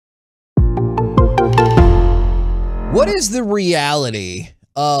What is the reality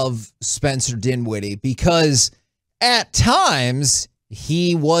of Spencer Dinwiddie? Because at times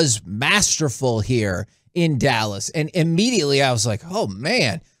he was masterful here in Dallas. And immediately I was like, oh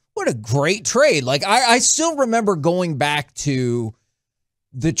man, what a great trade. Like I still remember going back to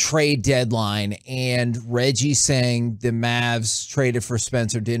the trade deadline and Reggie saying the Mavs traded for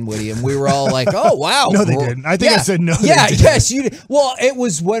Spencer Dinwiddie, and we were all like, oh, wow. No, they didn't. I think I said no. Yeah, yes, you did. Well, it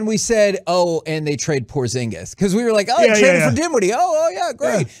was when we said, oh, and they trade Porzingis, because we were like, oh, they traded for Dinwiddie. Oh, yeah,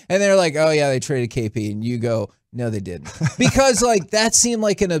 great. Yeah. And they're like, oh, yeah, they traded KP. And you go, no, they didn't. Because like that seemed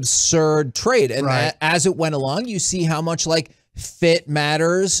like an absurd trade. And as it went along, you see how much like fit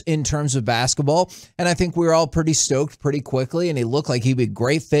matters in terms of basketball. And I think we were all pretty stoked pretty quickly. And he looked like he'd be a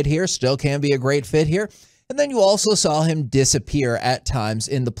great fit here, still can be a great fit here. And then you also saw him disappear at times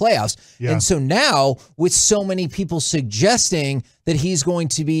in the playoffs. Yeah. And so now, with so many people suggesting that he's going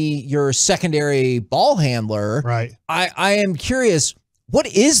to be your secondary ball handler, I am curious, what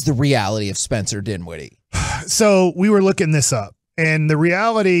is the reality of Spencer Dinwiddie? So we were looking this up, and the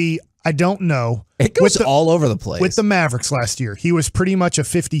reality, I don't know. It goes all over the place. With the Mavericks last year, he was pretty much a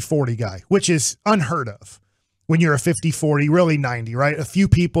 50-40 guy, which is unheard of. When you're a 50-40, really 90, right? A few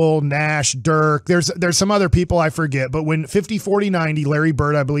people, Nash, Dirk, there's some other people I forget, but when 50-40-90, Larry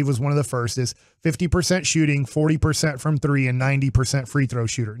Bird, I believe, was one of the first, is 50% shooting, 40% from three, and 90% free throw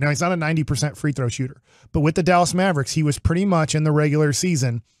shooter. Now, he's not a 90% free throw shooter, but with the Dallas Mavericks, he was pretty much in the regular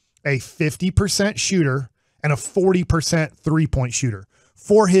season a 50% shooter and a 40% three-point shooter.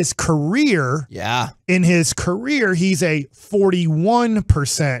 For his career, in his career, he's a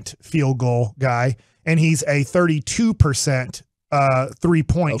 41% field goal guy, and he's a 32%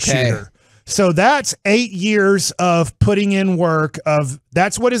 three-point shooter. So that's 8 years of putting in work.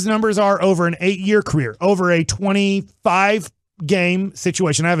 That's what his numbers are over an 8-year career, over a 25-game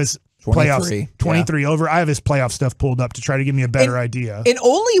situation. I have his 23. Playoffs, 23 over. I have his playoff stuff pulled up to try to give me a better idea. In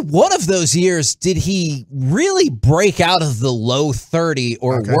only one of those years did he really break out of the low 30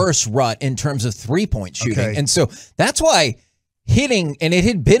 or worse rut in terms of three-point shooting. And so that's why hitting, and it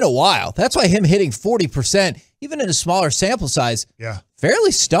had been a while, that's why him hitting 40%, even in a smaller sample size,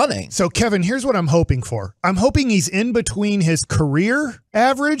 fairly stunning. So, Kevin, here's what I'm hoping for. I'm hoping he's in between his career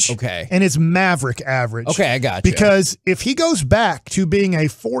average and his Maverick average. Okay, I got you. Because if he goes back to being a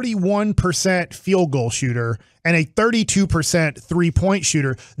 41% field goal shooter and a 32% three-point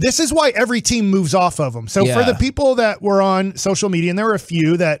shooter, this is why every team moves off of him. So for the people that were on social media, and there were a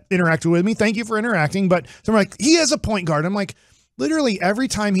few that interacted with me, thank you for interacting, but they're like, he is a point guard. I'm like, literally every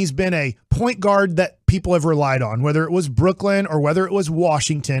time he's been a point guard that people have relied on, whether it was Brooklyn or whether it was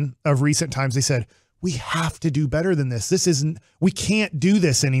Washington of recent times, they said, we have to do better than this. We can't do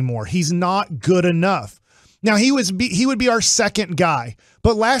this anymore. He's not good enough. Now, he would be our second guy,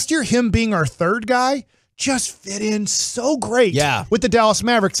 but last year, him being our third guy just fit in so great with the Dallas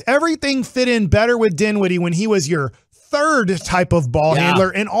Mavericks. Everything fit in better with Dinwiddie when he was your third type of ball handler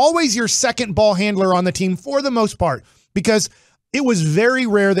and always your second ball handler on the team for the most part, because it was very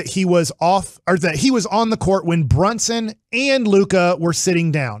rare that he was off or that he was on the court when Brunson and Luka were sitting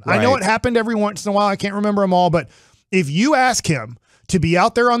down. I know it happened every once in a while. I can't remember them all, but if you ask him to be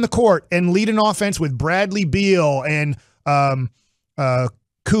out there on the court and lead an offense with Bradley Beal and not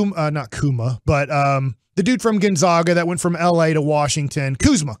Kuma, but the dude from Gonzaga that went from LA to Washington,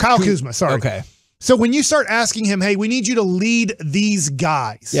 Kyle Kuzma, sorry. Okay. So when you start asking him, hey, we need you to lead these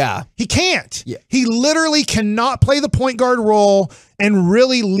guys. He can't. He literally cannot play the point guard role and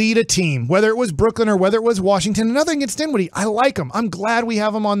really lead a team, whether it was Brooklyn or whether it was Washington. And nothing against Dinwiddie. I like him. I'm glad we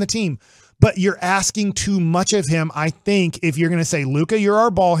have him on the team. But you're asking too much of him, I think, if you're going to say, Luka, you're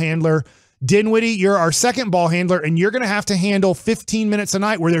our ball handler. Dinwiddie, you're our second ball handler, and you're going to have to handle 15 minutes a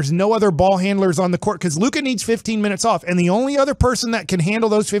night where there's no other ball handlers on the court because Luka needs 15 minutes off. And the only other person that can handle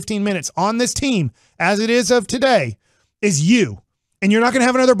those 15 minutes on this team, as it is of today, is you. And you're not going to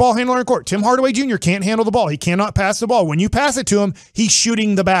have another ball handler on the court. Tim Hardaway Jr. can't handle the ball. He cannot pass the ball. When you pass it to him, he's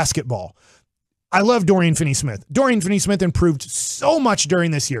shooting the basketball. I love Dorian Finney-Smith. Dorian Finney-Smith improved so much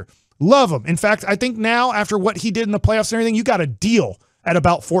during this year. Love him. In fact, I think now, after what he did in the playoffs and everything, you got a deal at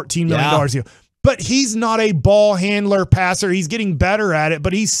about $14 million a year. But he's not a ball handler passer. He's getting better at it,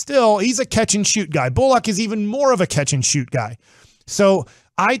 but he's a catch and shoot guy. Bullock is even more of a catch and shoot guy. So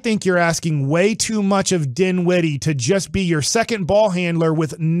I think you're asking way too much of Dinwiddie to just be your second ball handler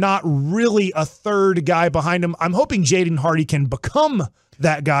with not really a third guy behind him. I'm hoping Jaden Hardy can become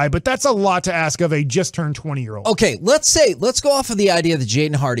that guy, but that's a lot to ask of a just turned 20-year-old. Okay, let's go off of the idea that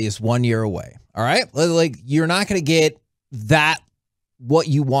Jaden Hardy is 1 year away. All right? Like, you're not going to get what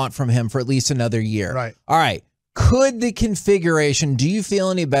you want from him for at least another year. Right. All right. Could the configuration, do you feel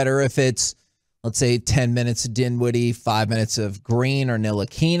any better if it's let's say 10 minutes of Dinwiddie, 5 minutes of Green or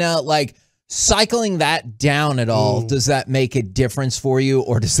Ntilikina, like cycling that down at all, does that make a difference for you,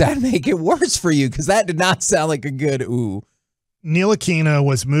 or does that make it worse for you? Because that did not sound like a good ooh. Ntilikina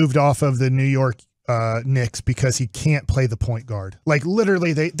was moved off of the New York Knicks because he can't play the point guard. Like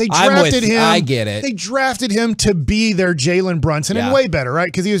literally, they drafted him. I get it. They drafted him to be their Jalen Brunson, and way better, right?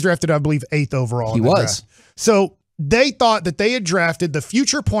 Because he was drafted, I believe, 8th overall. He was. So they thought that they had drafted the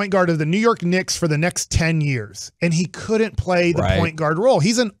future point guard of the New York Knicks for the next 10 years, and he couldn't play the point guard role.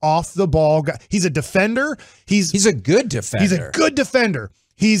 He's an off the ball guy. He's a defender. He's a good defender. He's a good defender.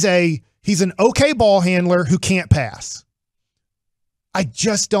 He's an okay ball handler who can't pass. I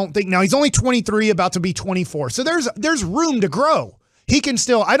just don't think. Now, he's only 23, about to be 24. So there's room to grow. He can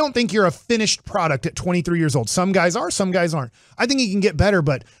still, I don't think you're a finished product at 23 years old. Some guys are, some guys aren't. I think he can get better,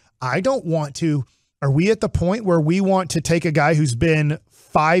 but I don't want to. Are we at the point where we want to take a guy who's been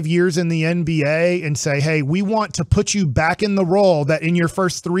 5 years in the NBA and say, hey, we want to put you back in the role that in your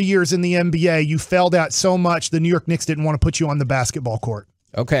first 3 years in the NBA, you failed at so much the New York Knicks didn't want to put you on the basketball court?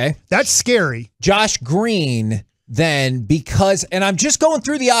 Okay. That's scary. Josh Green, then, because, and I'm just going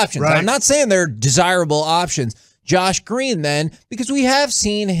through the options. I'm not saying they're desirable options. Josh Green, then, because we have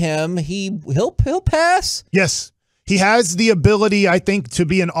seen him, he'll pass. Yes. He has the ability, I think, to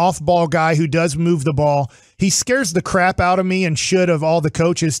be an off-ball guy who does move the ball. He scares the crap out of me and should of all the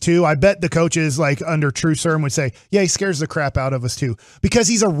coaches, too. I bet the coaches, like under True Serm, would say, yeah, he scares the crap out of us, too, because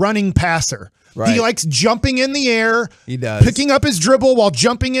he's a running passer. Right. He likes jumping in the air, he does, picking up his dribble while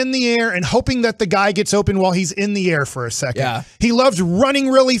jumping in the air and hoping that the guy gets open while he's in the air for a second. Yeah. He loves running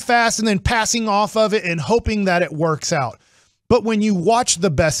really fast and then passing off of it and hoping that it works out. But when you watch the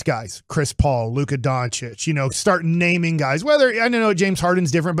best guys, Chris Paul, Luka Doncic, start naming guys, whether, I don't know, James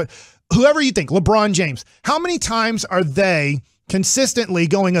Harden's different, but whoever you think, LeBron James, how many times are they consistently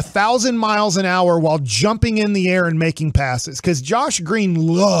going 1,000 miles an hour while jumping in the air and making passes? Because Josh Green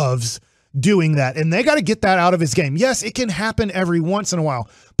loves doing that, and they got to get that out of his game. Yes, it can happen every once in a while,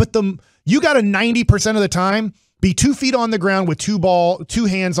 but you got to 90% of the time be 2 feet on the ground with two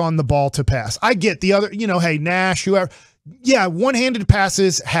hands on the ball to pass. I get the other, hey, Nash, whoever. Yeah, one-handed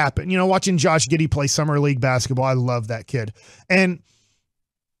passes happen. Watching Josh Giddey play Summer League basketball, I love that kid. And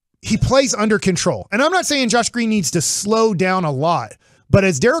he plays under control. And I'm not saying Josh Green needs to slow down a lot, but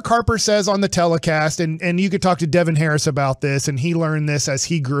as Derek Harper says on the telecast, and you could talk to Devin Harris about this, and he learned this as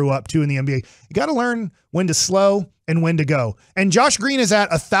he grew up too in the NBA, you got to learn when to slow and when to go. And Josh Green is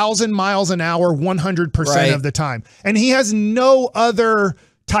at 1,000 miles an hour 100% of the time. And he has no other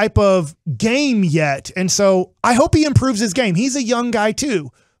type of game yet. And so I hope he improves his game. He's a young guy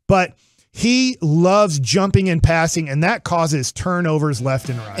too, but he loves jumping and passing, and that causes turnovers left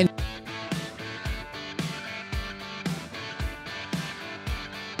and right.